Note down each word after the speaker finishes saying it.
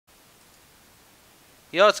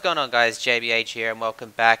Yo, what's going on, guys? JBH here and welcome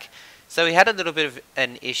back. So we had a little bit of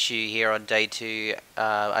an issue here on day 2.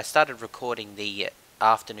 I started recording the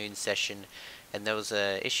afternoon session and there was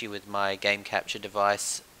an issue with my game capture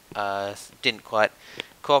device. Didn't quite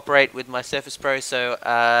cooperate with my Surface Pro, so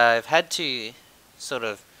I've had to sort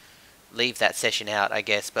of leave that session out, I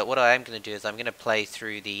guess. But what I am going to do is I'm going to play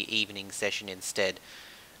through the evening session instead.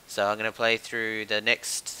 So I'm going to play through the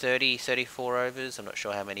next 34 overs. I'm not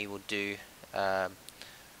sure how many we'll do.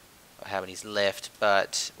 How many's left,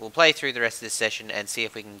 but we'll play through the rest of this session and see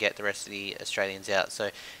if we can get the rest of the Australians out. So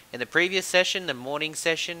in the previous session, the morning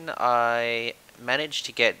session, I managed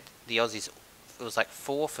to get the Aussies. It was like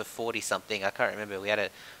 4 for 40 something. I can't remember. We had an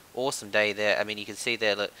awesome day there. I mean, you can see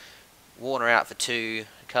there, look, Warner out for 2,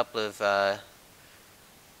 a couple of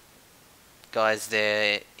guys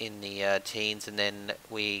there in the teens, and then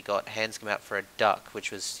we got Hanscom out for a duck,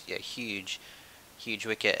 which was huge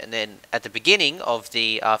wicket. And then at the beginning of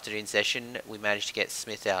the afternoon session we managed to get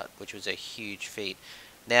Smith out, which was a huge feat.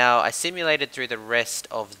 Now I simulated through the rest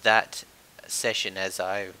of that session as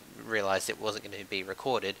I realized it wasn't going to be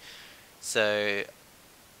recorded, so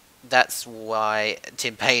that's why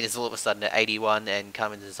Tim Payne is all of a sudden at 81 and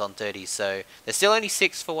Cummins is on 30. So there's still only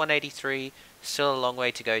 6 for 183, still a long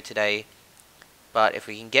way to go today, but if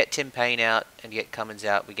we can get Tim Payne out and get Cummins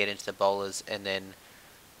out, we get into the bowlers, and then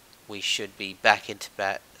we should be back into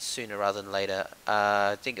bat sooner rather than later.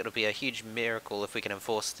 I think it'll be a huge miracle if we can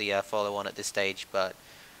enforce the follow-on at this stage, but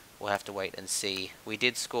we'll have to wait and see. We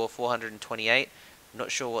did score 428. I'm not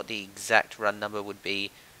sure what the exact run number would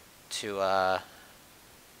be to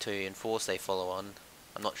enforce a follow-on.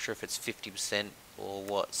 I'm not sure if it's 50% or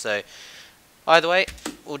what. So either way,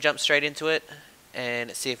 we'll jump straight into it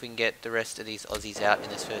and see if we can get the rest of these Aussies out in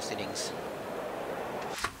this first innings.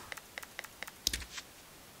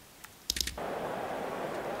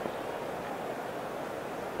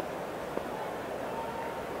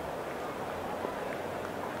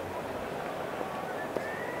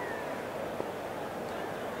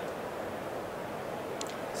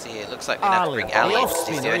 See, it looks like we're going to have to bring Ali in because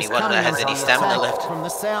he's the only one that has any stamina left. From the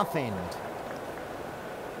south end.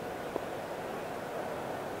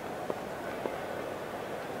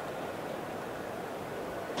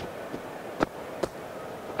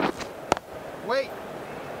 Wait.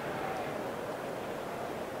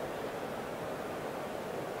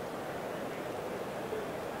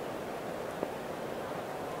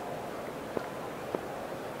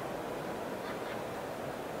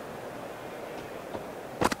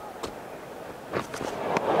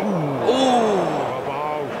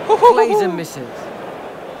 Plays and misses.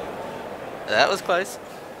 That was close.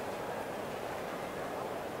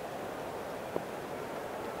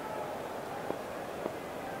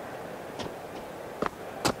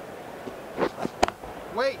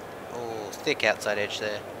 Wait. Oh, thick outside edge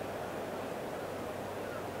there.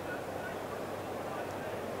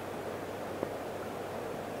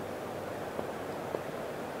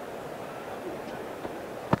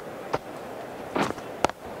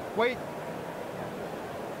 Wait.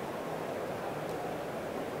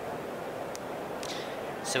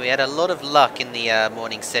 So we had a lot of luck in the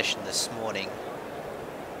morning session this morning.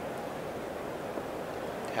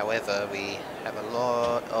 However, we have a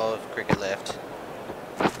lot of cricket left.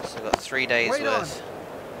 So we've got 3 days worth.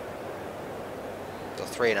 Or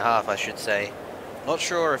 3.5, I should say. Not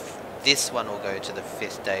sure if this one will go to the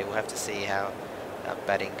 5th day. We'll have to see how our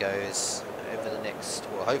batting goes over the next,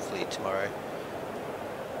 well, hopefully tomorrow.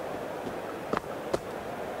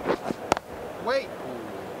 Wait.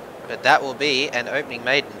 But that will be an opening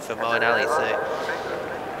maiden for Moeen Ali, so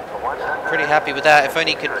pretty happy with that. If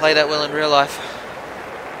only he could play that well in real life.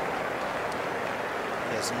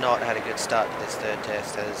 He has not had a good start to this 3rd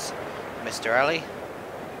test, has Mr. Ali.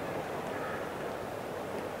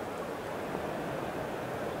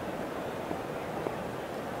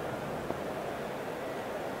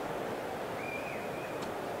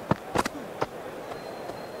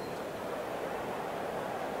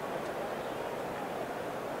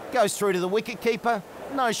 Goes through to the wicket-keeper.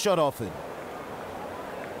 No shot offered.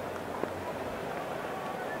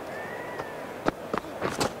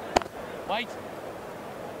 Wait.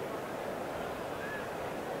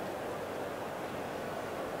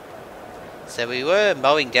 So we were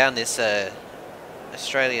mowing down this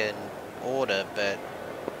Australian order, but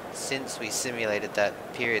since we simulated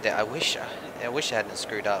that period there, I wish I hadn't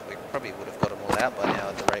screwed up. We probably would have got them all out by now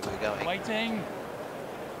at the rate we were going. Waiting.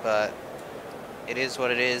 But it is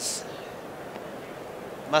what it is.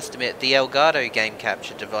 Must admit, the Elgato game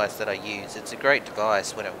capture device that I use, it's a great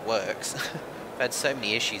device when it works. I've had so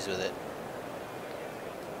many issues with it.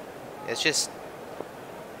 It's just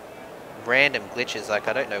random glitches. Like,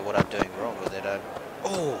 I don't know what I'm doing wrong with it.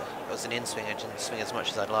 Oh, it was an in swing. I didn't swing as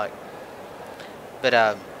much as I'd like.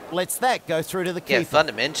 But Lets that go through to the yeah, keeper.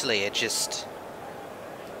 fundamentally, it'll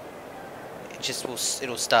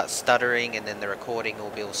start stuttering, and then the recording will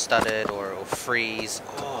be all stuttered, or it'll freeze.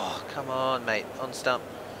 Oh, come on, mate, on stump.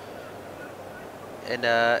 And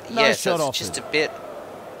yeah, so it's just a bit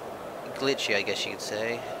glitchy, I guess you could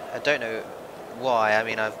say. I don't know why. I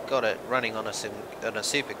mean, I've got it running on a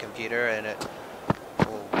supercomputer, and it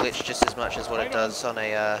will glitch just as much as what it does on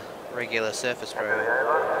a regular Surface Pro.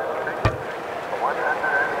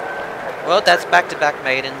 Well, that's back-to-back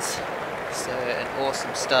maidens. So an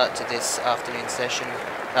awesome start to this afternoon session,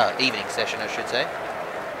 evening session, I should say.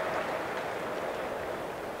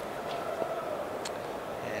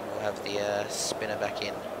 And we'll have the spinner back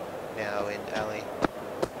in now in alley.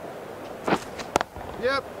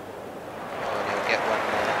 Yep. Oh, and he'll get one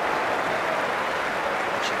more.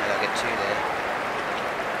 Actually, no, I'll get two there.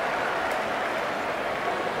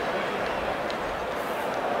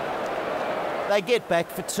 They get back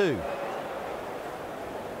for 2.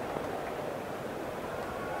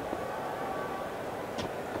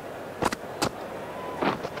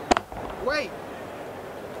 Wait.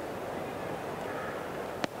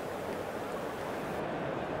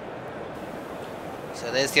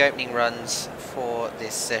 So there's the opening runs for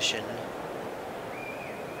this session.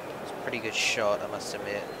 It's a pretty good shot, I must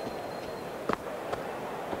admit.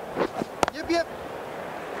 Yep.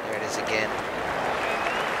 There it is again.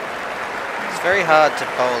 It's very hard to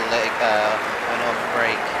bowl an off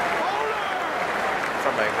break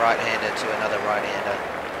from a right-hander to another right-hander.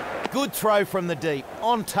 Good throw from the deep,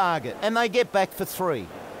 on target, and they get back for 3.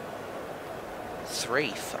 3,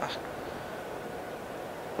 fuck.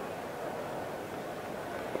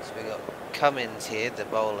 So we got Cummins here, the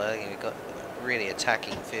bowler, and we've got really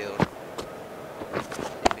attacking field. You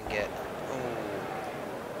can get,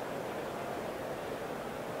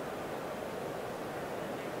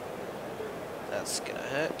 that's gonna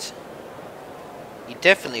hurt. You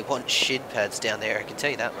definitely want shin pads down there, I can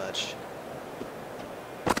tell you that much.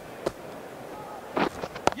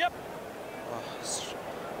 Yep. Oh,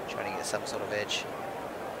 trying to get some sort of edge.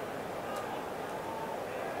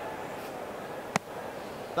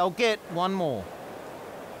 They'll get one more.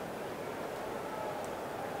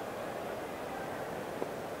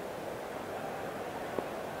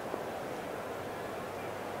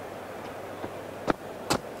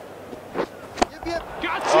 Yep.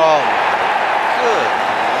 Gotcha. Oh, good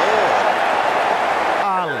lord.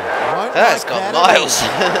 Arlie, That's got miles.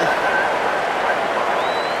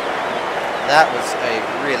 That was a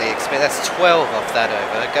really expensive. That's 12 off that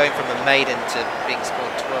over. Going from a maiden to being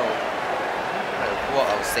scored 12. I don't know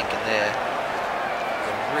what I was thinking there. It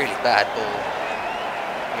was a really bad ball.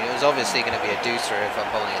 I mean, it was obviously going to be a deucer if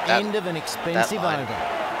I'm bowling at that. End of an expensive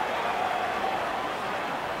over.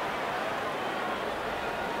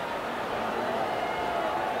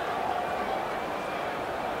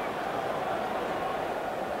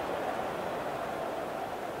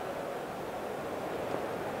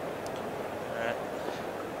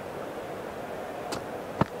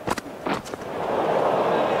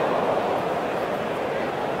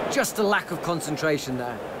 Just a lack of concentration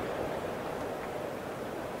there.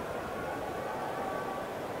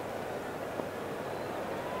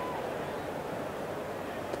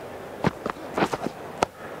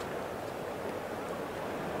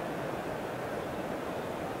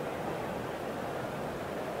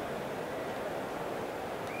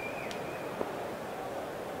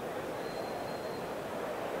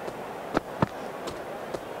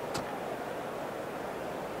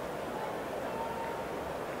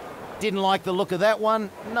 Didn't like the look of that one.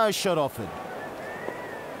 No shot offered.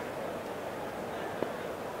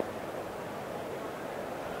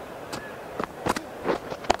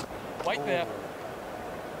 White there.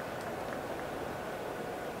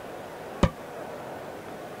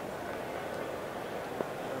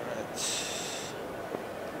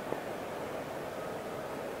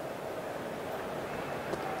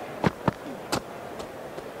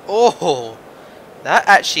 Oh, that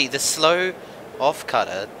actually, the slow off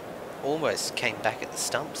cutter almost came back at the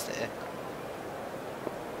stumps there.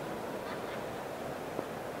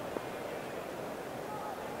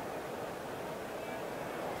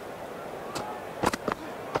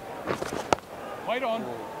 White on. Ooh,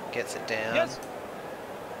 gets it down. Yes.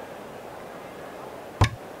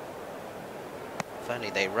 If only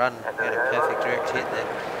they run. We had a perfect direct hit there.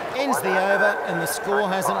 Ends the over and the score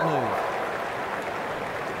hasn't moved.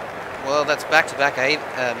 Well, that's back-to-back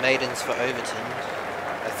maidens for Overton,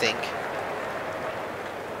 I think.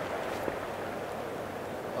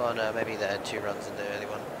 Oh no, maybe they had 2 runs in the early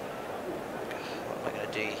one.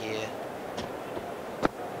 do here.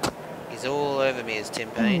 He's all over me as Tim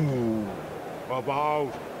Payne.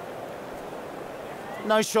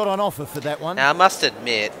 No shot on offer for that one. Now I must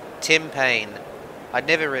admit, Tim Payne, I'd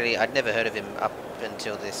never heard of him up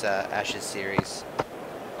until this Ashes series.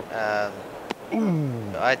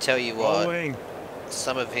 I tell you what,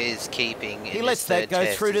 some of his keeping in his third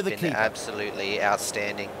test has been absolutely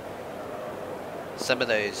outstanding. Some of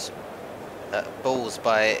those balls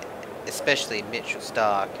by especially Mitchell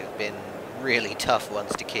Stark have been really tough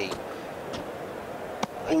ones to keep.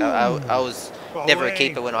 Like I was never a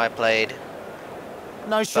keeper when I played,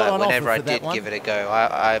 No shot but on whenever offer I for that did one. give it a go,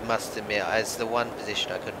 I must admit, as the one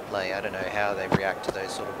position I couldn't play, I don't know how they react to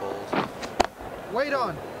those sort of balls. Wait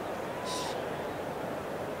on.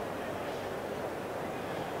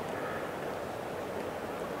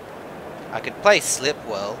 I could play slip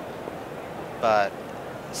well, but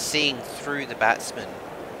seeing through the batsman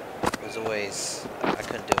was always, I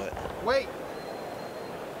couldn't do it. Wait.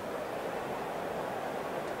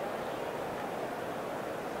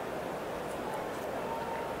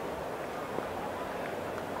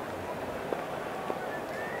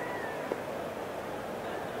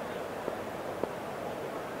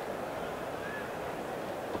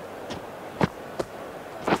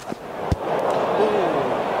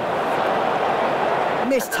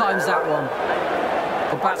 Mistimes that one.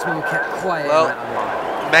 The batsman kept quiet. Well,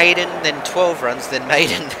 maiden, then 12 runs, then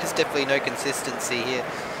maiden. There's definitely no consistency here.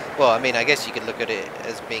 Well, I mean, I guess you could look at it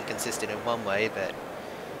as being consistent in one way, but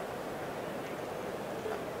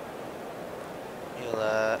you'll,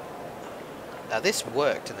 now this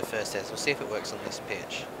worked in the first test. We'll see if it works on this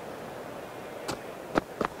pitch.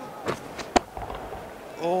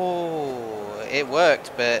 Oh, it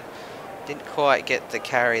worked, but didn't quite get the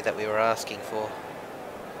carry that we were asking for.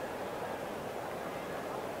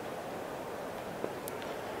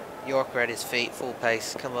 Yorker at his feet, full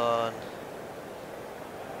pace, come on.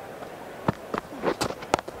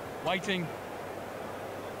 Waiting.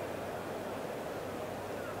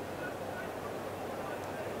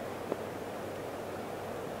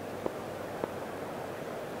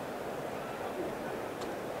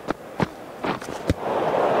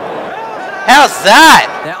 How's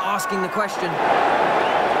that? They're asking the question.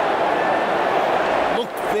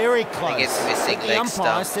 Looked very close. I think it's missing The leg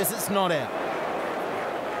umpire stump. says it's not out.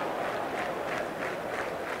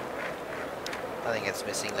 I think it's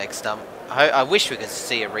missing leg stump. I wish we could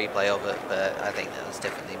see a replay of it, but I think that was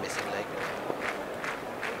definitely missing leg.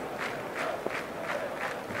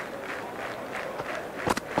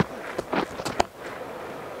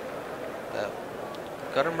 But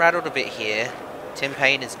got him rattled a bit here. Tim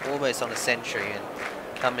Payne is almost on a century, and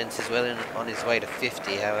Cummins is well on his way to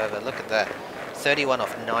 50. However, look at that, 31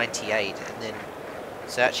 off 98, and then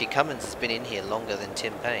so actually Cummins has been in here longer than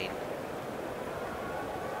Tim Payne.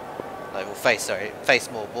 Like, will face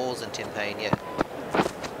more balls than Tim Payne, yeah.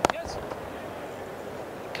 Yes.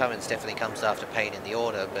 Cummins definitely comes after Payne in the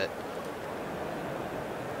order, but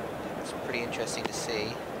it's pretty interesting to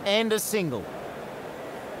see. And a single.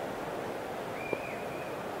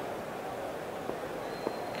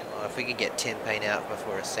 Well, if we can get Tim Payne out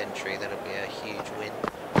before a century, that'll be a huge win.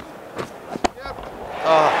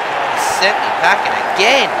 Oh, he sent me packing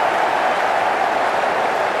again!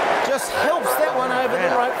 Just helps that one over the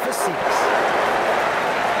rope for 6. It's the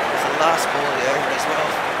last ball of the over as well.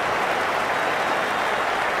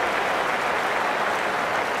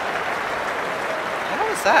 How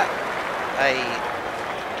was that? Alright,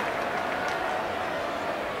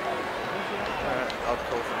 odd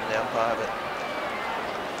call from the umpire, but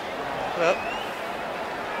well,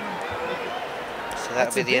 so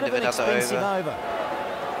that'll be the end of another over.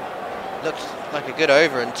 Looked like a good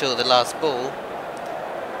over until the last ball.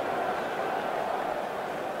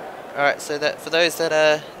 Alright, so that for those that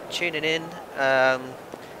are tuning in,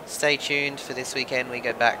 stay tuned for this weekend. We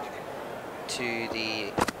go back to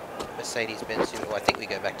the Mercedes-Benz Superdome. Well, I think we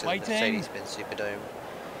go back to the Mercedes-Benz Superdome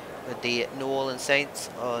with the New Orleans Saints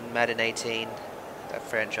on Madden 18. That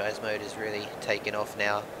franchise mode is really taken off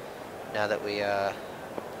now that we are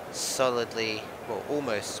solidly, well,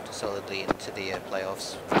 almost solidly into the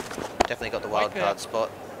playoffs. Definitely got the wild card spot.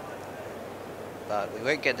 But we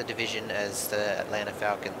won't get the division as the Atlanta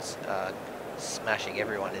Falcons are smashing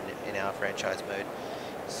everyone in our franchise mode.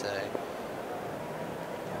 So,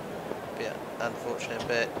 yeah, unfortunate,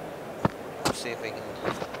 but we'll see if we can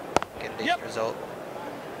get a decent result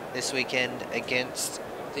this weekend against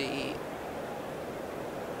the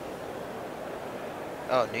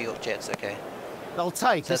New York Jets. Okay, They'll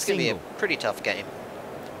take so a it's going to be single. a pretty tough game.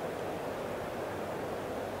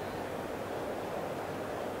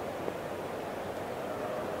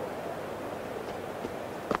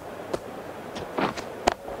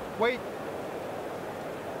 Wait.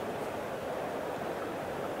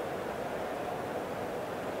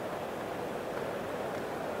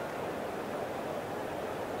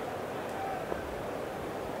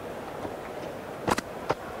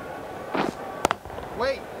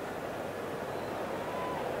 Wait.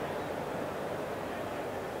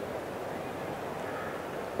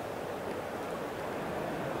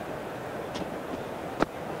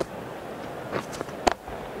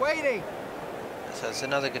 Waiting. So it's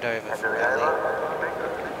another good over for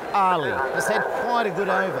Ali. Ali has had quite a good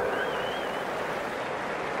over.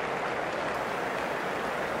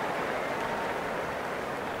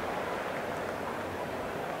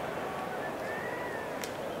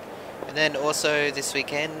 And then also this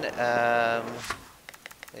weekend,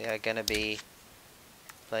 we are going to be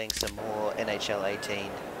playing some more NHL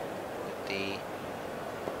 18 with the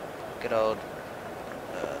good old,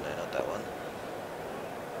 no, not that one.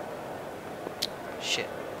 Shit,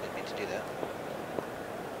 didn't mean to do that.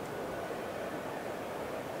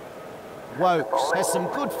 Wokes has some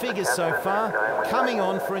good figures so far, coming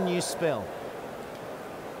on for a new spell.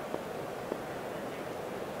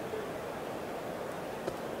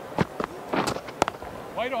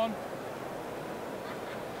 White on.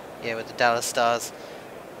 Yeah, with the Dallas Stars.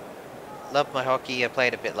 Loved my hockey. I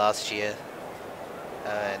played a bit last year,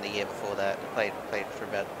 and the year before that. I played for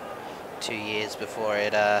about 2 years before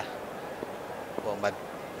it. Well, let's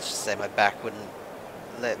just say my back wouldn't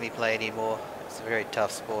let me play anymore. It's a very tough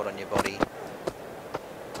sport on your body. It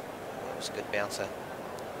was a good bouncer.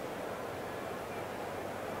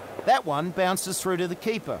 That one bounces through to the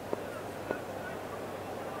keeper.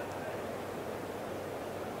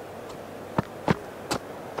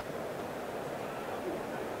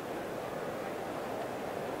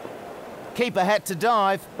 Keeper had to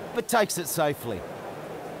dive, but takes it safely.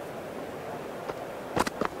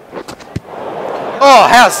 Oh,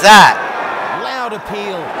 how's that? Loud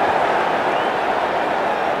appeal.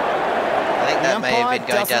 I think that may have been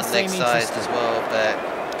going doesn't down leg seem side interested. as well, but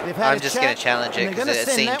They've had I'm a just going chat, to challenge it and they're because gonna it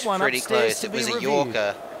send seemed that one pretty upstairs close. to It be was a reviewed.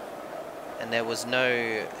 Yorker, and there was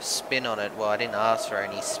no spin on it. Well, I didn't ask for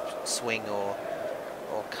any swing or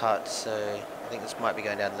cut, so I think this might be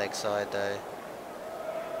going down leg side though.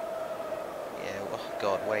 Yeah, oh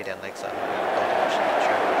god, way down leg side.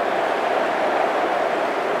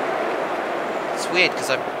 It's weird because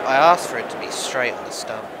I asked for it to be straight on the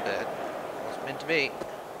stump, but it wasn't meant to be.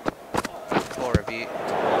 More review.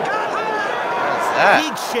 What's that?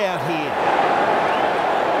 Big shout here.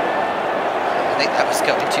 I think that was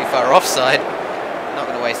going too far offside. Not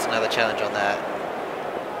going to waste another challenge on that.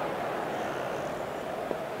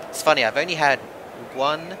 It's funny, I've only had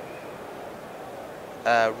one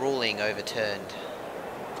ruling overturned,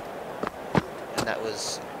 and that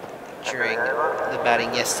was during the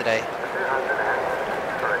batting yesterday.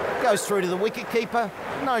 Goes through to the wicket keeper.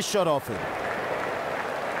 No shot off him.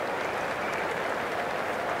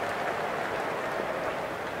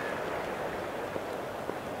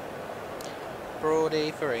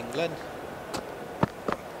 Brody for England.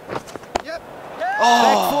 Yep. Oh!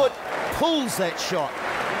 Back foot pulls that shot.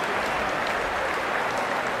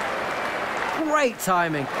 Great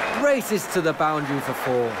timing. Races to the boundary for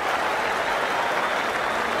 4.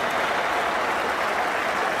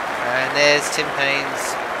 And there's Tim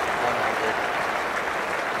Payne's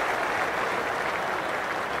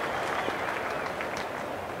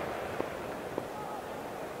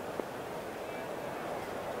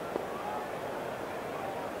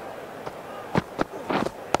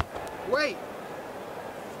Wait.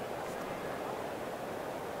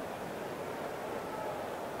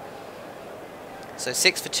 So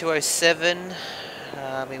 6 for 207.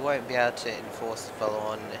 We won't be able to enforce the follow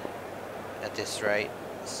on at this rate,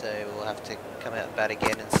 so we'll have to come out and bat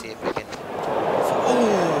again and see if we can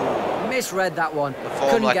Misread that one.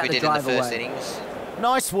 perform Couldn't like get we the did in the drive first away. innings.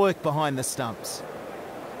 Nice work behind the stumps.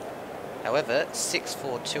 However, 6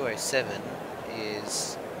 for 207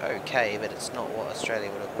 is okay, but it's not what Australia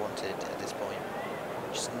would have wanted at this point.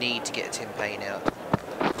 Just need to get Tim Payne out. Look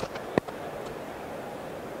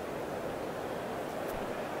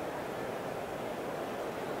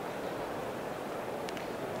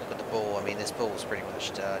at the ball. I mean, this ball's pretty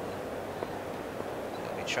much done.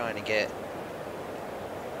 I've been trying to get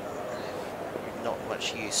not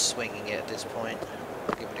much use swinging it at this point.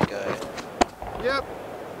 Give it a go. Yep.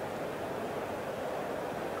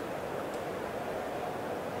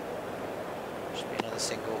 Should be another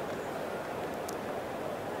single.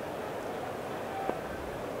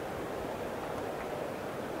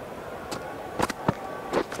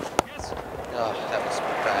 Yes. Oh, that was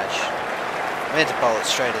bash. I meant to bowl it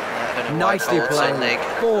straighter than that. I don't know why I Nicely bowled it on played. leg.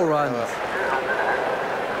 4 runs. Oh.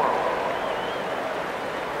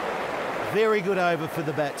 Very good over for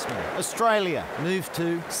the batsman. Australia move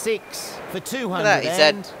to 6 for Look at that, he's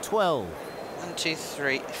had 212. 1, 2,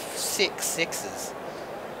 3, 6 sixes.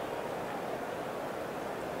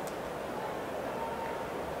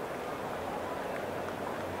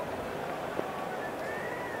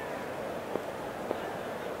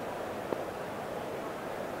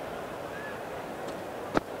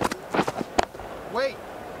 Wait.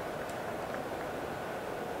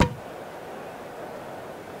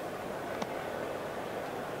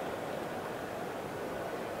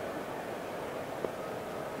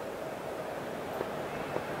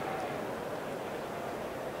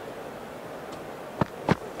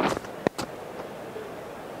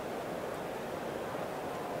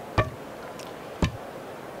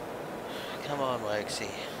 Come on, Wokesy.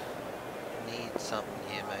 Need something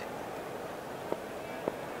here, mate.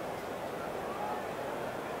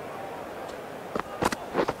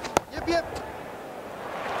 Yep.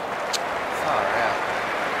 Far out.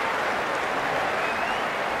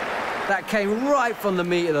 That came right from the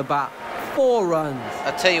meat of the bat. 4 runs.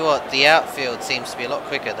 I tell you what, the outfield seems to be a lot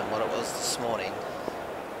quicker than what it was this morning.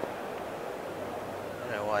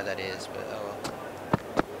 I don't know why that is, but oh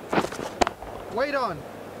well. Wait on.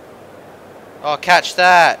 Oh, catch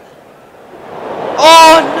that!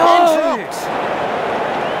 Oh no!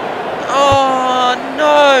 Oh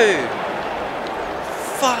no!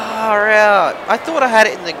 Far out! I thought I had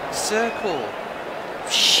it in the circle.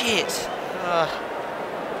 Shit!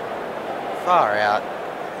 Far out.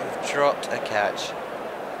 We've dropped a catch.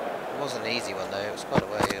 It wasn't an easy one though. It was quite a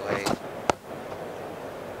way away.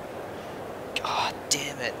 God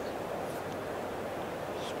damn it!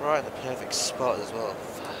 It's right in the perfect spot as well.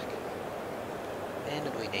 Fuck. Man,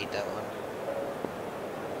 did we need that one?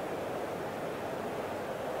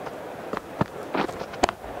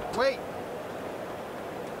 Wait.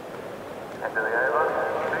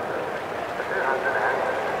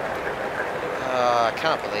 Oh, I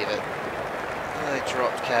can't believe it. Really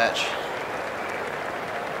dropped catch.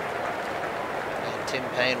 And Tim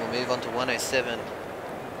Payne will move on to 107.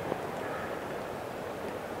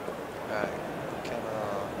 Right, come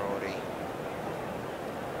on, Brody.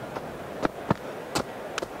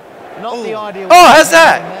 Not the Ooh. ideal. Oh, how's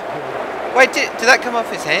that? Wait, did that come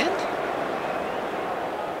off his hand?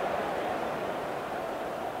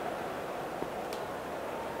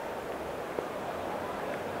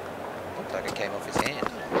 Looked like it came off his hand.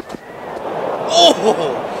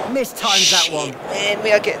 Oh! Mistimed that one. Man,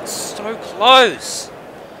 we are getting so close.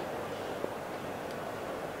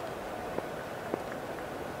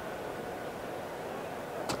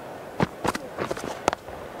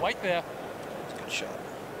 Right there. That's a good shot.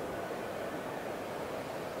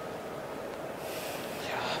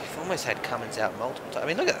 Yeah, we've almost had Cummins out multiple times. I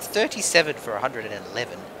mean, look at that. 37 for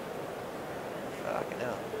 111. Fucking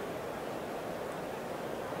hell.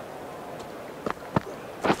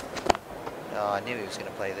 Oh, I knew he was going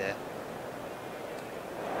to play there.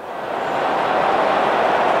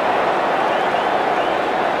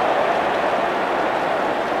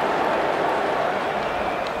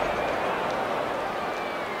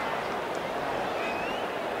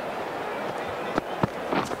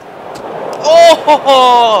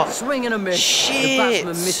 Oh! Swing and a miss. Shit. The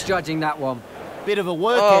batsman misjudging that one. Bit of a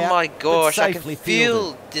workout. Oh my gosh, but I can safely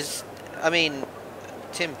feel fielded. this. I mean,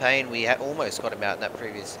 Tim Payne, we almost got him out in that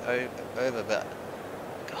previous over, but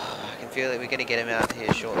I can feel that we're going to get him out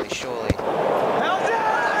here shortly, surely.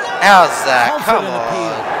 How's that? Come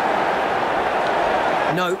Confident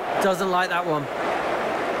on. No, doesn't like that one.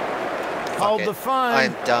 Hold it. the phone.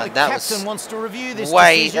 I'm done. The That captain was wants to review this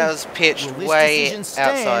way, decision. that was pitched Will this way decision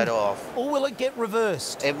stand, outside off. or will it get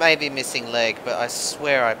reversed? It may be missing leg, but I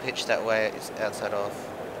swear I pitched that way outside off.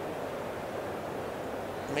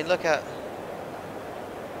 I mean, look at.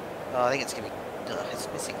 Oh, I think it's going to be. No, it's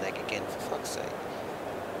missing leg again, for fuck's sake.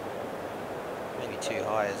 Maybe too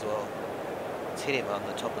high as well. It's hit him on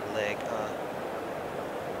the top of the leg. Oh,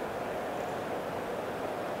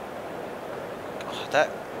 that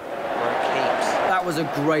broke heaps. That was a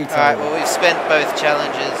great Alright, over. well, we've spent both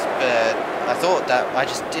challenges, but I thought that. I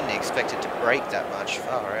just didn't expect it to break that much.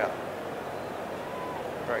 Far out.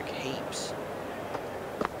 Broke heaps.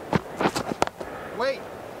 Wait.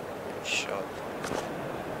 Good shot.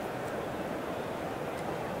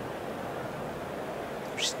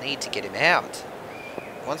 We just need to get him out.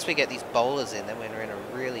 Once we get these bowlers in, then we're in a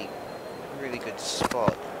really, really good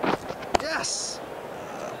spot. Yes.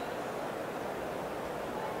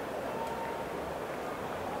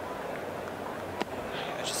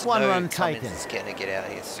 I just One know run Cummins taken. is going to get out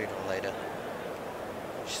here sooner or later.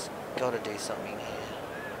 Just got to do something here.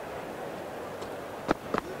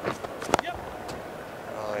 Yep.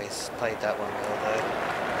 Oh, He's played that one well though.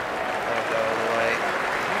 That'll go all the way.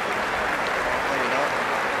 Maybe not.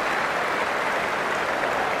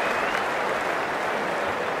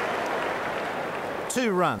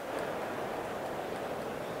 2 run.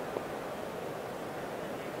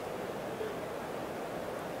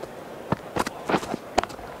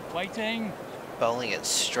 Waiting. Bowling it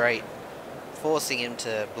straight, forcing him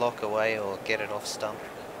to block away or get it off stump.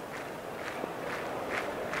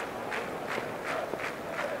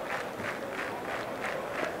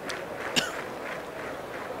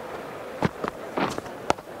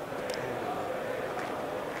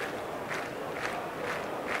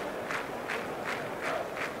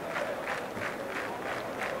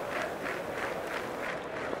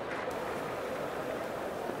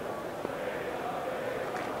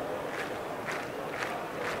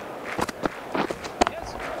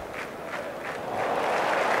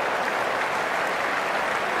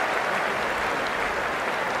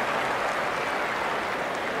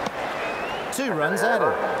 Two runs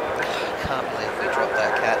added. Can't believe we dropped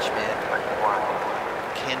that catch, man.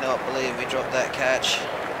 Cannot believe we dropped that catch.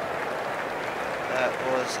 That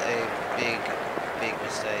was a big, big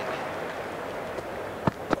mistake.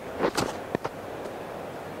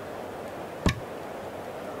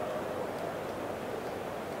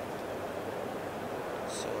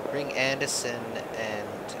 So we'll bring Anderson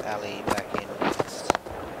and Ali back in next.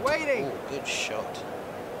 Waiting. Ooh, good shot.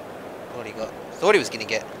 Thought he was going to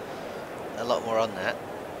get a lot more on that,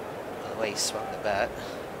 the way he swung the bat.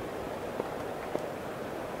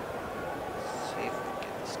 Let's see if we can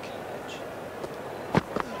get this catch.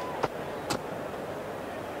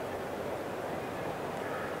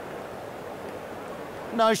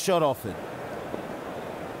 No shot offered.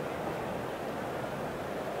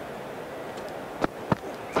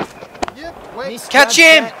 Catch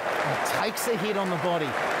him! And takes a hit on the body.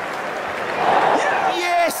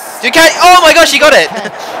 Yes! Oh my gosh, he got it!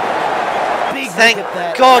 Big Thank look at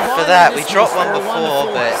that. God for that. We Finally dropped one dismissed for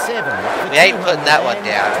a before, but 147 for we ain't putting that one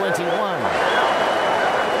down. 221.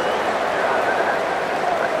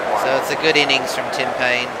 So it's a good innings from Tim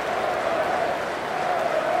Payne.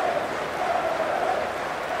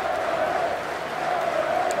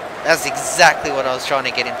 That's exactly what I was trying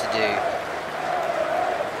to get him to do.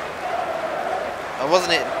 I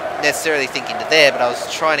wasn't necessarily thinking to there, but I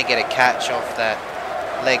was trying to get a catch off that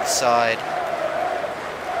leg side.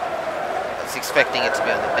 I was expecting it to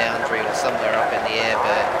be on the boundary or somewhere up in the air,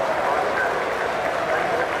 but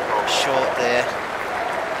short there.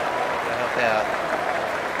 Gotta help out.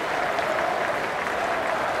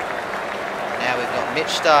 Now we've got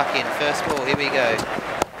Mitch Stark in first ball. Here we go.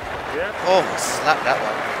 Oh, slapped that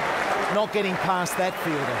one. Not getting past that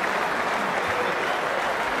fielder.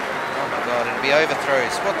 Oh my God, it'll be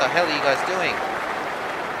overthrows. What the hell are you guys doing?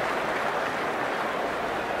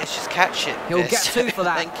 Let's just catch it. He'll get best. 2 for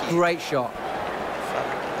that. Thank you. Great shot.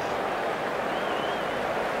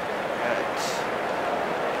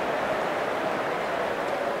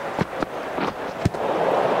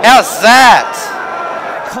 How's that?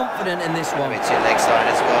 Confident in this one. It's your leg side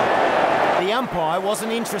as well. The umpire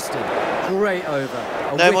wasn't interested. Great over.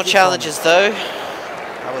 No more challenges though.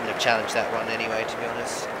 I wouldn't have challenged that one anyway, to be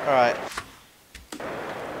honest. Alright.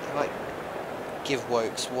 I might give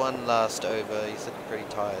Wokes one last over. He's looking pretty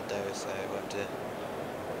tired though, so we'll have to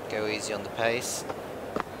go easy on the pace.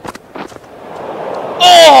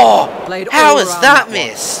 Oh! Played How all is around that one.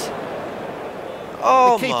 miss?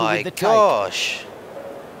 Oh The keeper my with the take. gosh.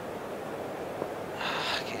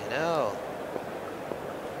 Fucking hell.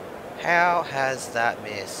 How has that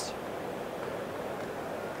missed?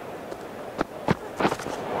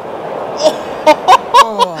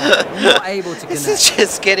 Oh, not able to This connect. is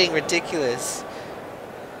just getting ridiculous.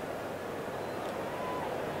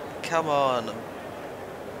 Come on.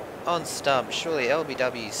 On stump. Surely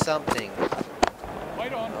LBW something.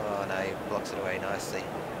 Wait on. Oh no, he blocks it away nicely.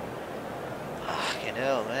 Fucking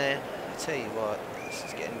hell, man. I tell you what, this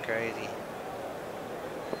is getting crazy.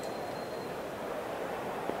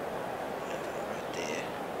 Right there.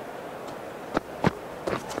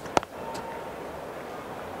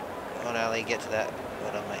 Come on, Ali, get to that.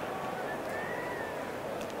 Well done, mate.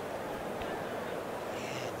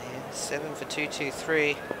 Yeah, man. 7 for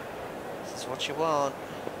 223. This is what you want.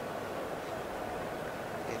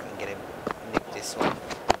 See if we can get him nick this one.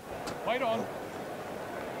 Wait on.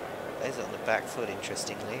 Plays it on the back foot,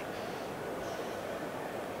 interestingly.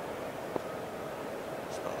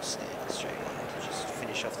 I'll stand straight on to just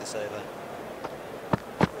finish off this over.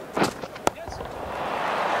 Yes.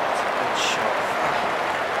 That's a good shot.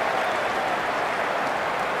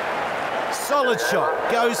 Solid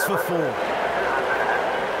shot. Goes for 4.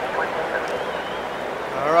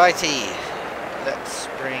 Alrighty, let's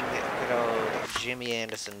bring good old Jimmy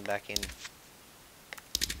Anderson back in.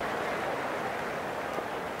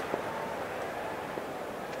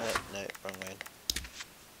 No, wrong way.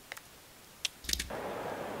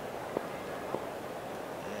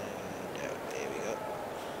 There we go.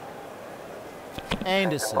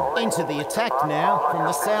 Anderson into the attack now from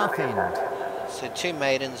the south end. So 2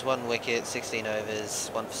 maidens, 1 wicket, 16 overs,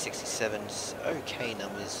 1 for 67. Okay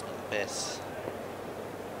numbers, not the best.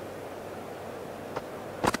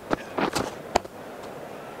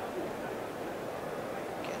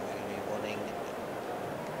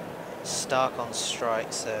 Stark on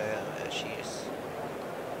strike, so she just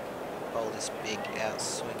bowl this big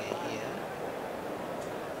outswinger here.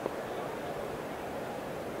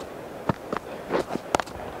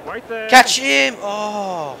 Right there. Catch him!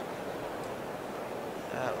 Oh!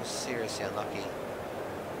 That was seriously unlucky.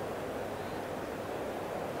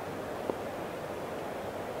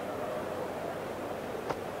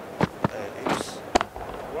 Oh, oops.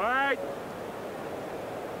 Wide.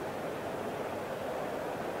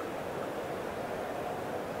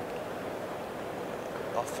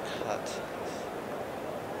 Off cut.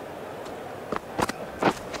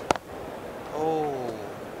 Oh.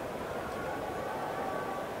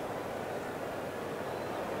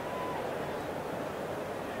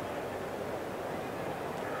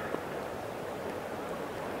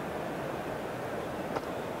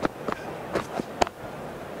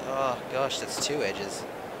 Oh gosh, that's 2 edges.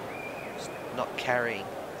 Just not carrying.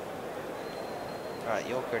 Alright,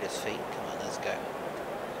 Yorker at his feet. Come on, let's go.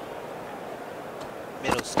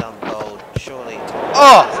 Middle stump bowled, surely.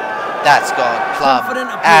 Oh! That's gone. Plum. Confident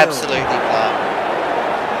appeal. Absolutely plum.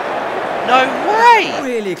 No way!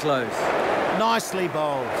 Really close. Nicely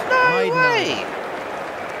bowled. No Maiden way! over.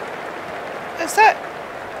 Is that?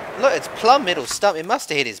 Look, it's plum middle stump. It must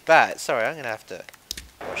have hit his bat. Sorry, I'm going to have to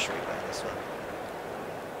watch replay on this one.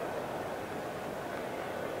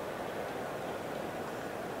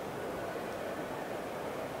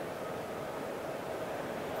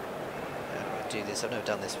 Do this. I've never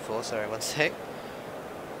done this before. Sorry, one sec.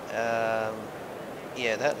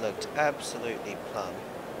 Yeah, that looked absolutely plum.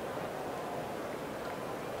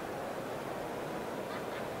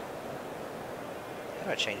 How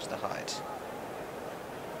do I change the height?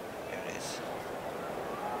 Here it is.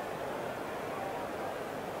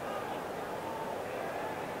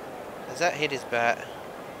 Has that hit his bat?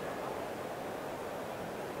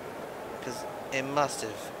 Because it must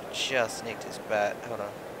have just nicked his bat. Hold on.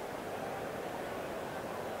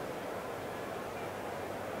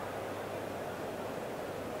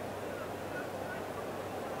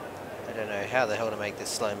 I don't know how the hell to make this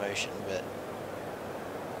slow motion, but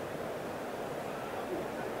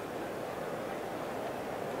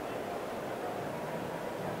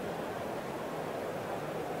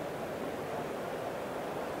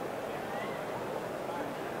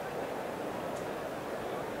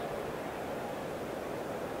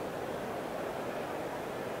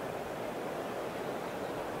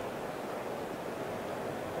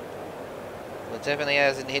well, it definitely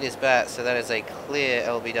hasn't hit his bat, so that is a clear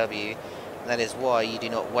LBW. And that is why you do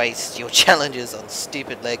not waste your challenges on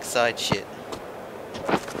stupid leg side shit.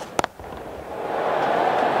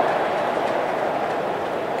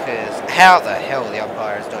 Because how the hell the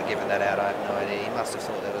umpire has not given that out, I have no idea. He must have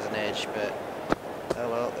thought there was an edge, but oh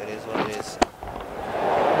well, it is what it is.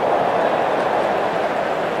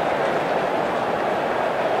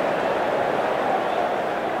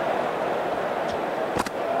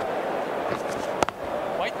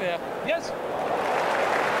 Right there. Yes.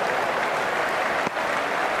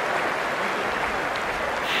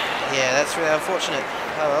 Yeah, that's really unfortunate.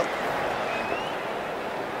 Oh well.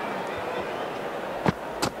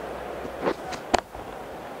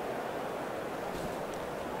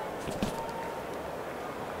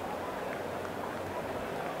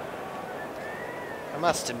 I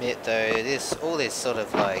must admit though, all this sort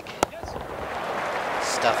of like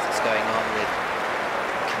stuff that's going on with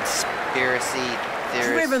conspiracy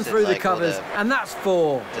theorists Driven through like, the covers, and that's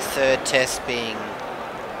 4. the third test being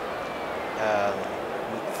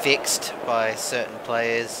fixed by certain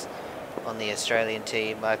players on the Australian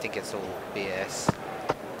team. I think it's all BS.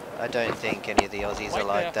 I don't think any of the Aussies are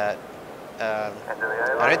like that. I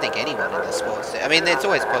don't think anyone in the sports. I mean, there's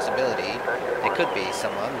always a possibility. There could be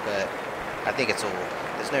someone, but I think it's all.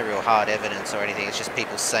 There's no real hard evidence or anything. It's just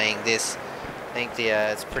people saying this. I think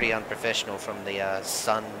it's pretty unprofessional from the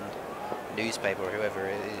Sun newspaper or whoever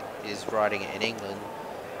is writing it in England.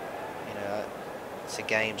 You know, it's a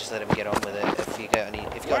game. Just let them get on with it. If you've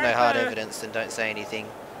got no hard evidence, then don't say anything.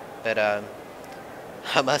 But I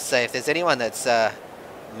must say, if there's anyone that's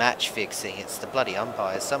match fixing, it's the bloody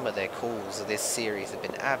umpires. Some of their calls of this series have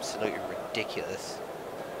been absolutely ridiculous.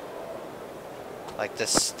 Like the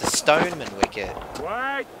Stoneman wicket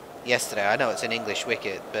yesterday. I know it's an English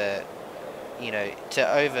wicket, but you know,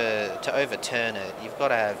 to overturn it, you've got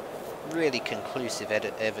to have really conclusive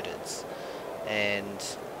evidence. And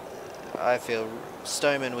I feel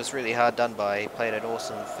Stoneman was really hard done by. He played an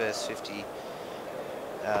awesome first 50.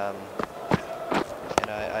 And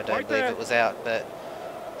I don't believe it was out, but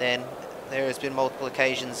then there has been multiple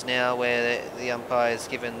occasions now where the umpire's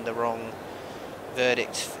given the wrong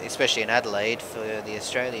verdict, especially in Adelaide for the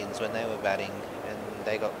Australians when they were batting, and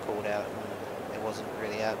they got called out and it wasn't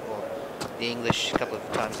really out. Or the English, a couple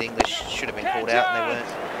of times the English should have been called out and they weren't.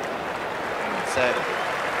 So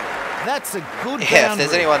That's a good yeah, if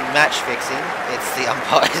there's anyone match fixing, it's the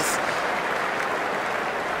umpires.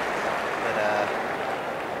 But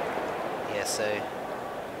yeah, so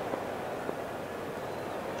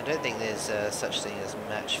I don't think there's such thing as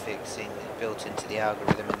match fixing built into the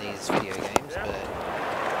algorithm in these video games, but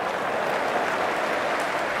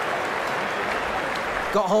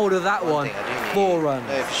Got hold of that one. thing I do need 4 runs.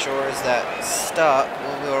 to know for sure is that Stark,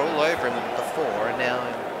 well, we were all over him before, and now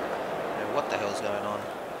you know, what the hell's going on?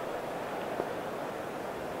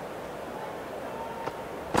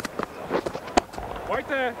 Right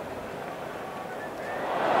there.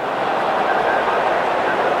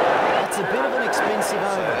 That's a bit of an expensive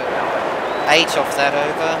So, over. 8 off that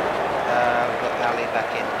over. We've got Ali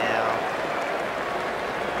back in now.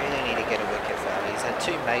 Really need to get a wicket for Ali. He's had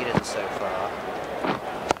 2 maidens so far.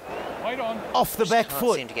 Right on. Off the Just back can't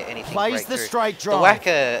foot. seem to get anything Plays break the through. straight The drive.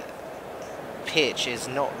 Wacker pitch is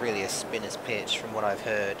not really a spinner's pitch from what I've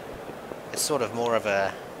heard. It's sort of more of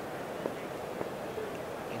a,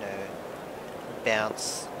 you know,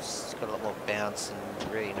 bounce. It's got a lot more bounce and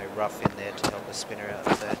really no rough in there to help the spinner out.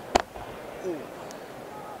 So,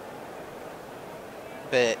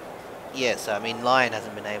 but yes, I mean Lyon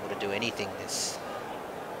hasn't been able to do anything this.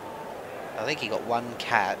 I think he got 1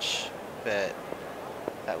 catch, but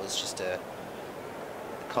that was just a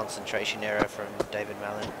concentration error from David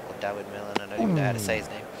Mellon, or David Mellon, I don't even know how to say his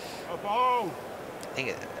name. A ball. I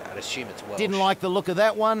think I'd assume it's Welsh. Didn't like the look of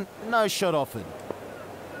that one. No shot offered.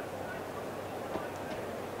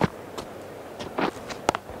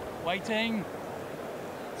 Waiting.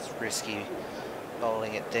 It's risky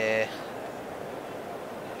bowling it there.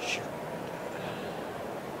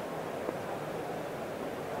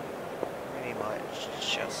 Really might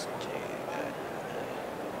just do that.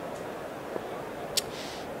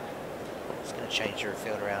 It's going to change your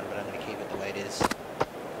field around, but I'm going to keep it the way it is.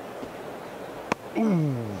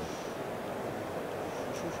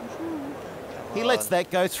 He lets that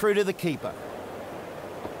go through to the keeper.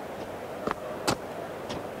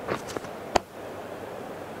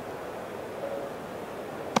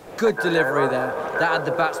 Good delivery there. That had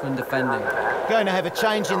the batsman defending. Going to have a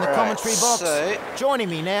change in the Right, commentary box. so- Joining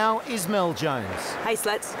me now is Mel Jones. Hey,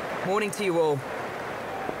 Slets. Morning to you all.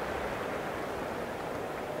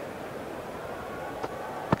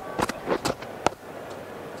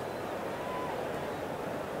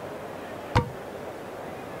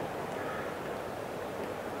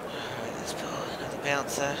 Alright, let's pull another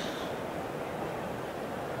bouncer.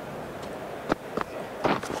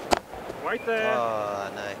 Right there.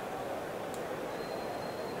 Oh, no.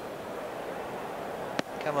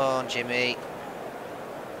 Come on, Jimmy.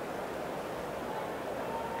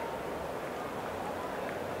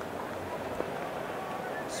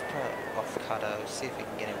 Let's put it off cutter, see if we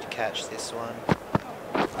can get him to catch this one.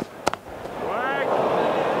 Right.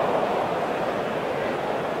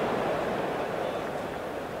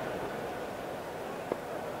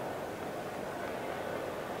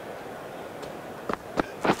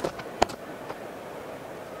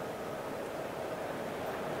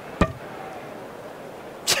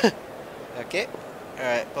 Okay.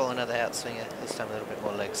 Alright, bowl another outswinger. This time a little bit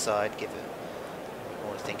more leg side, give it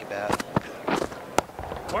more to think about.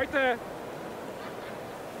 Right there.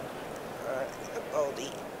 Alright, bowl the...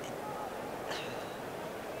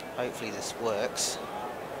 Hopefully this works.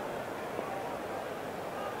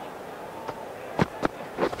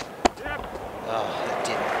 Yep. Oh, it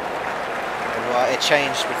didn't. Right, it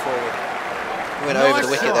changed before we went over the Nice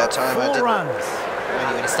wicket shot. that time. I 4 didn't. runs.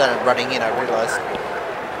 Only when he started running in, I realised.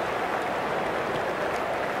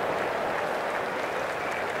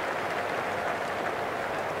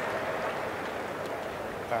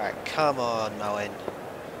 Alright, come on, Moen.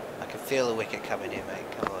 I can feel the wicket coming in, mate.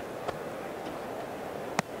 Come on.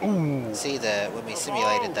 See, when we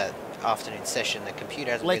simulated that afternoon session, the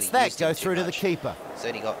computer hasn't Lets really that used go him too through to the much. keeper. He's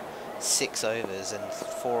only got 6 overs, and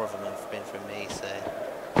 4 of them have been from me, so...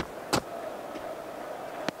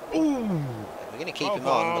 We're going to keep him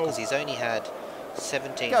on because he's only had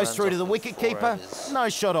 17 Goes runs through to off the of wicket 4 keeper. overs. No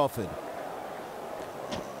shot offered.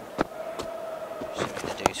 Just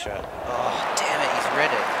going to do straight. Oh, damn it, he's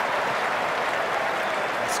read it.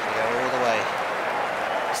 That's going to go all the way.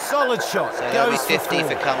 Solid shot. So that'll be Goes 50 for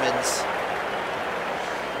for 4. Cummins.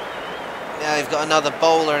 Now we've got another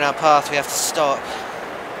bowler in our path we have to stop.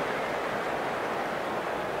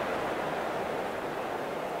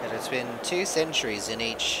 And it's been 2 centuries in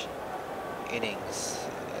each innings.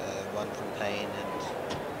 One from Payne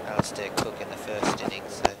and Alistair Cook in the first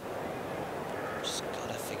innings. So just got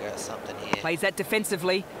to figure out something here. Plays that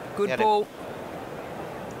defensively. Good Get it. ball.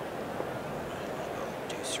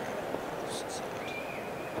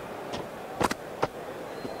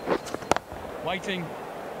 Waiting.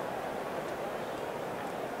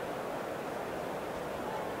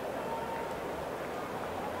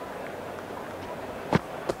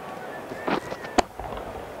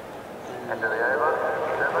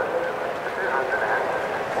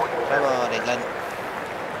 Come on, England.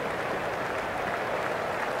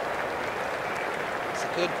 It's a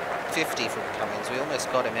good 50 from Cummins. We almost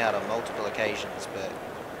got him out on multiple occasions, but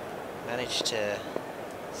managed to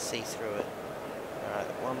see through it. Alright,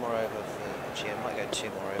 1 more over for Jim. Might go 2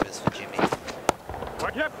 more overs for Jimmy.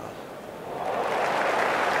 Yep.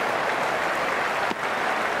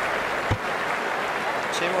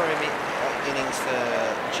 2 more innings for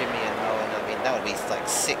Jimmy and Owen. I mean, that would be like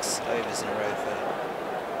 6 overs in a row for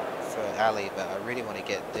Ali, but I really want to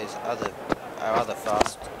get our other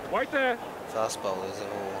fast bowlers that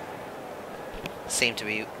all seem to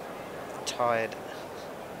be tired.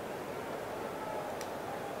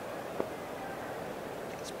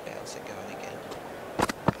 Let's bounce it going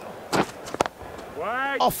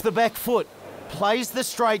again. Off the back foot. Plays the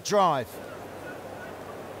straight drive.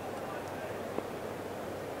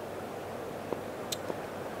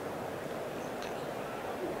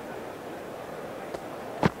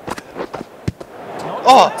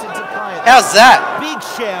 Oh, how's that? Big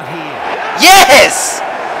shout here. Yes!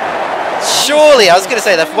 Surely, I was going to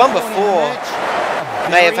say the one before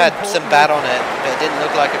may have had some bat on it, but it didn't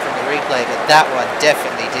look like it from the replay, but that one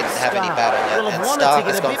definitely didn't have any bat on it, and Stark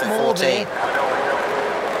has gone for 14.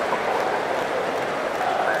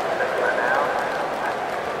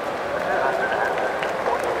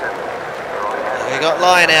 We got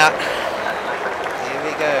Lion out. Here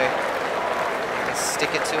we go. Let's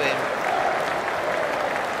stick it to him.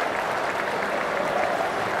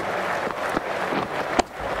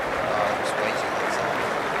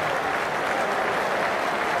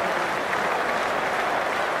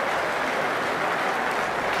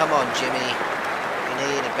 Come on, Jimmy. You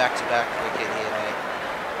need a back-to-back wicket here, mate.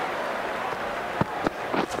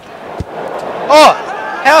 Oh!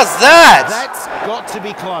 How's that? That's got to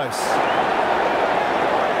be close.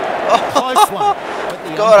 Close one. But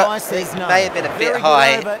the God, umpire says no. may have been a bit Very good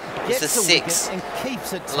high. over, It's gets a the wicket 6. and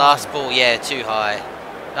keeps it tight. Last ball, yeah, too high.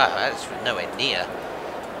 No, that's nowhere near.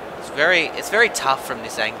 It's very tough from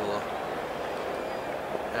this angle.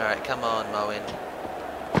 Alright, come on, Moen.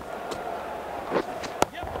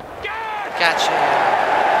 Gotcha.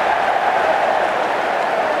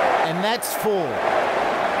 And that's 4.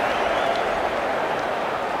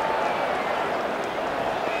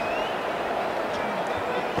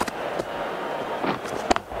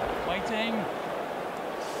 Waiting.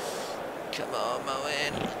 Come on,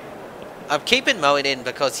 Moen. I'm keeping Moen in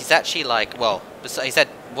because he's actually like, well, he's had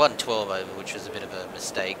 1 12 over, which was a bit of a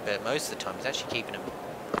mistake, but most of the time he's actually keeping him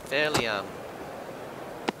fairly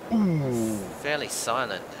fairly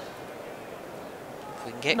silent. If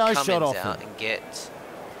we can get No shot Cummins offered. out and get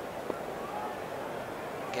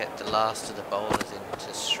the last of the bowlers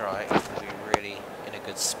into strike, we'll be really in a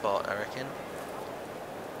good spot, I reckon.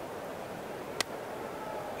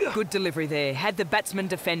 Good delivery there. Had the batsman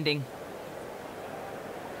defending.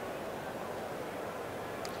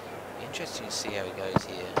 Interesting to see how he goes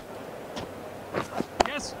here.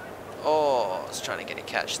 Yes. Oh, I was trying to get a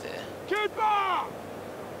catch there. Keeper.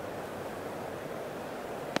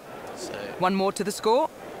 So 1 more to the score.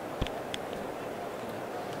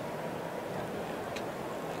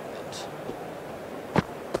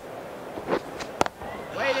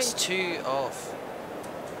 It's 2 off.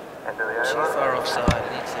 Too far offside. I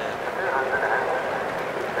need to.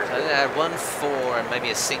 So I think I had 1 4 and maybe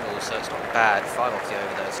a single, so it's not bad. 5 off the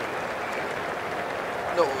over though, so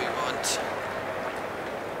not what we want.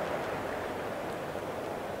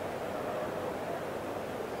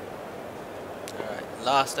 Alright,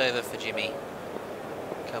 last over for Jimmy.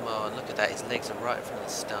 Come on, look at that. His legs are right in front of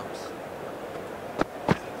the stumps.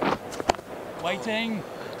 Waiting.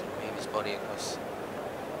 Move his body across.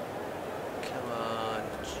 Come on,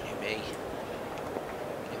 Jimmy.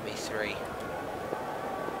 Give me 3.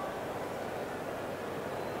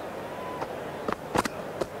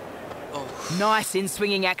 Oh, Nice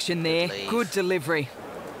in-swinging action there. leave. Good delivery.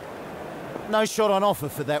 No shot on offer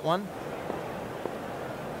for that one.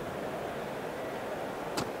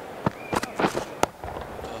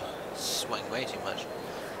 swung way too much.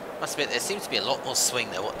 Must admit, there seems to be a lot more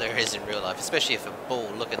swing than what there is in real life, especially if a ball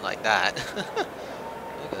looking like that. Look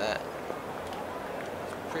at that.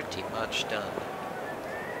 It's pretty much done.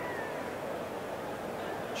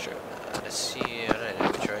 Sure, I'd assume, I don't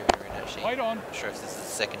know which over we're in actually. Right on. Not sure if this is the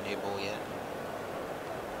second new ball yet.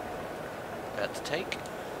 About to take.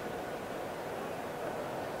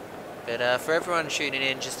 But for everyone tuning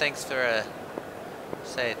in, just thanks for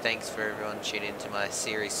thanks for everyone tuning into my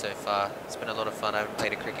series so far. It's been a lot of fun. I haven't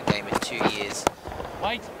played a cricket game in 2 years,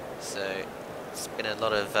 Wait. so it's been a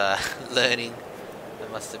lot of learning,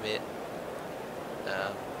 I must admit.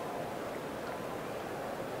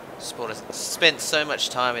 Spent so much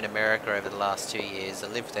time in America over the last 2 years. I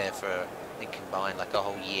lived there for, I think, combined like a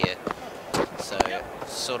whole year. So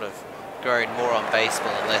sort of grown more on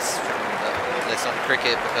baseball and less on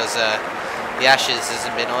cricket because the Ashes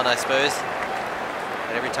hasn't been on, I suppose.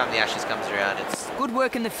 But every time the Ashes comes around, it's Good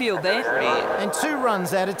work in the field there. pretty And 2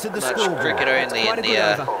 runs added to the much scoreboard. cricket only quite in a the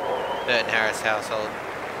good over. Burton-Harris household.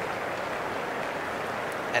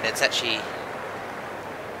 And it's actually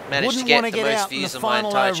managed to Wouldn't get want to the get most out in the views on my final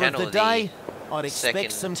entire over channel. of the day. I'd The expect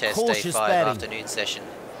second some test, day cautious 5 batting. afternoon session,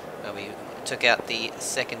 where we took out the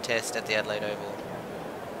second test at the Adelaide Oval.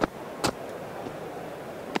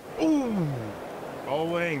 Ooh.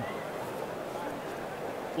 Bowling.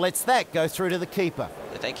 Lets that go through to the keeper.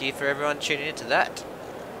 So thank you for everyone tuning into that.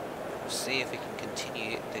 We'll see if we can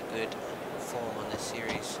continue the good form on this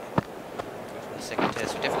series. From the second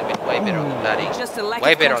test, we've definitely been way better on the batting, Just a lack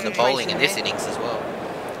way of better on the bowling in this concentration innings as well.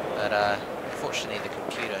 But unfortunately, the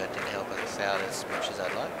computer didn't help us out as much as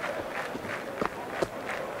I'd like.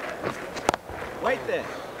 Wait there.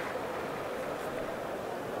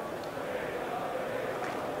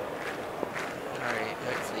 Alright,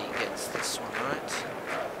 hopefully he gets this one right.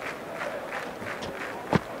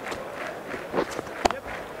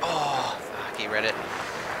 Oh, fuck, he read it.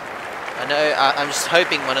 I know, I'm just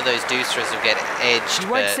hoping one of those deucers will get edged, You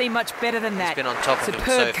won't but see much better than that. he's been on top of him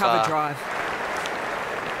Superb so cover far. drive.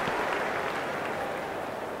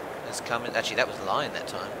 It's coming. Actually, that was line that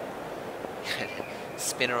time.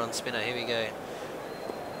 Spinner on spinner, here we go.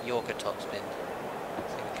 Yorker topspin.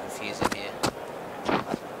 It's going to confuse him here.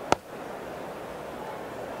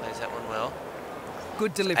 Plays that one well.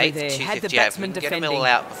 Good delivery Eighth, there. Had the 250. Yeah, if we batsman can get them defending. all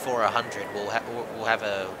out before 100, we'll have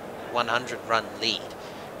a 100-run lead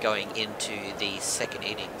going into the second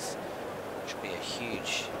innings, which will be a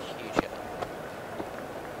huge, huge.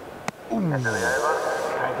 I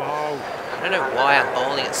don't know why I'm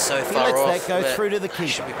bowling it so He far lets off. that go but through to the I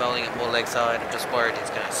should keeper. be bowling it more leg side. I'm just worried he's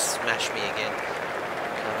going to smash me again,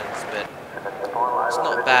 Cummins, but it's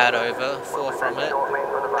not bad over. 4 from it,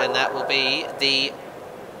 and that will be the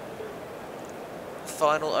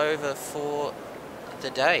final over for the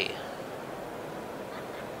day.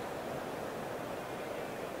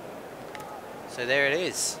 So there it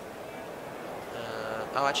is.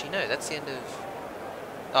 Oh, actually no, that's the end of.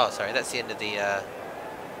 Oh, sorry, that's the end of the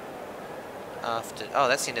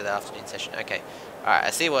that's the end of the afternoon session. Okay, all right. I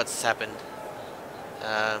see what's happened.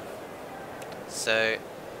 So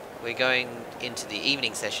we're going into the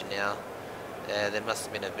evening session now. There must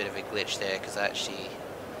have been a bit of a glitch there because I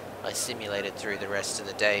simulated through the rest of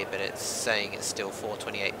the day, but it's saying it's still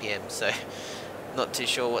 4:28 p.m. So not too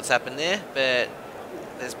sure what's happened there, but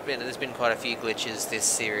there's been quite a few glitches this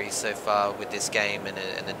series so far with this game and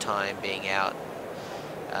the time being out.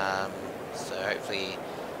 So hopefully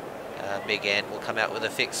Big Ant will come out with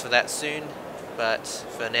a fix for that soon. But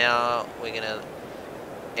for now, we're going to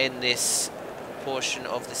end this portion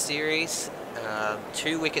of the series.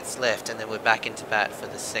 2 wickets left, and then we're back into bat for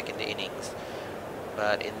the second innings.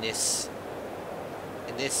 But in this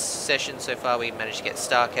session so far, we managed to get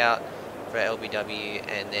Stark out for LBW,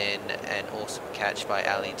 and then an awesome catch by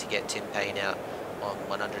Ali to get Tim Payne out on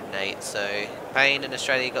 108. So Payne and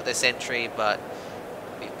Australia got their century, but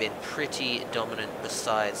we've been pretty dominant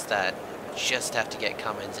besides that. Just have to get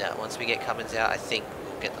Cummins out. Once we get Cummins out, I think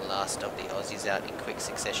we'll get the last of the Aussies out in quick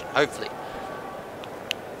succession, hopefully.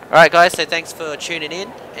 Alright guys, so thanks for tuning in,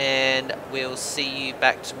 and we'll see you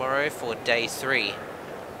back tomorrow for day 3,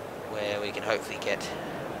 where we can hopefully get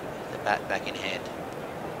the bat back in hand.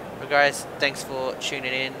 But guys, thanks for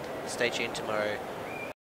tuning in. Stay tuned tomorrow.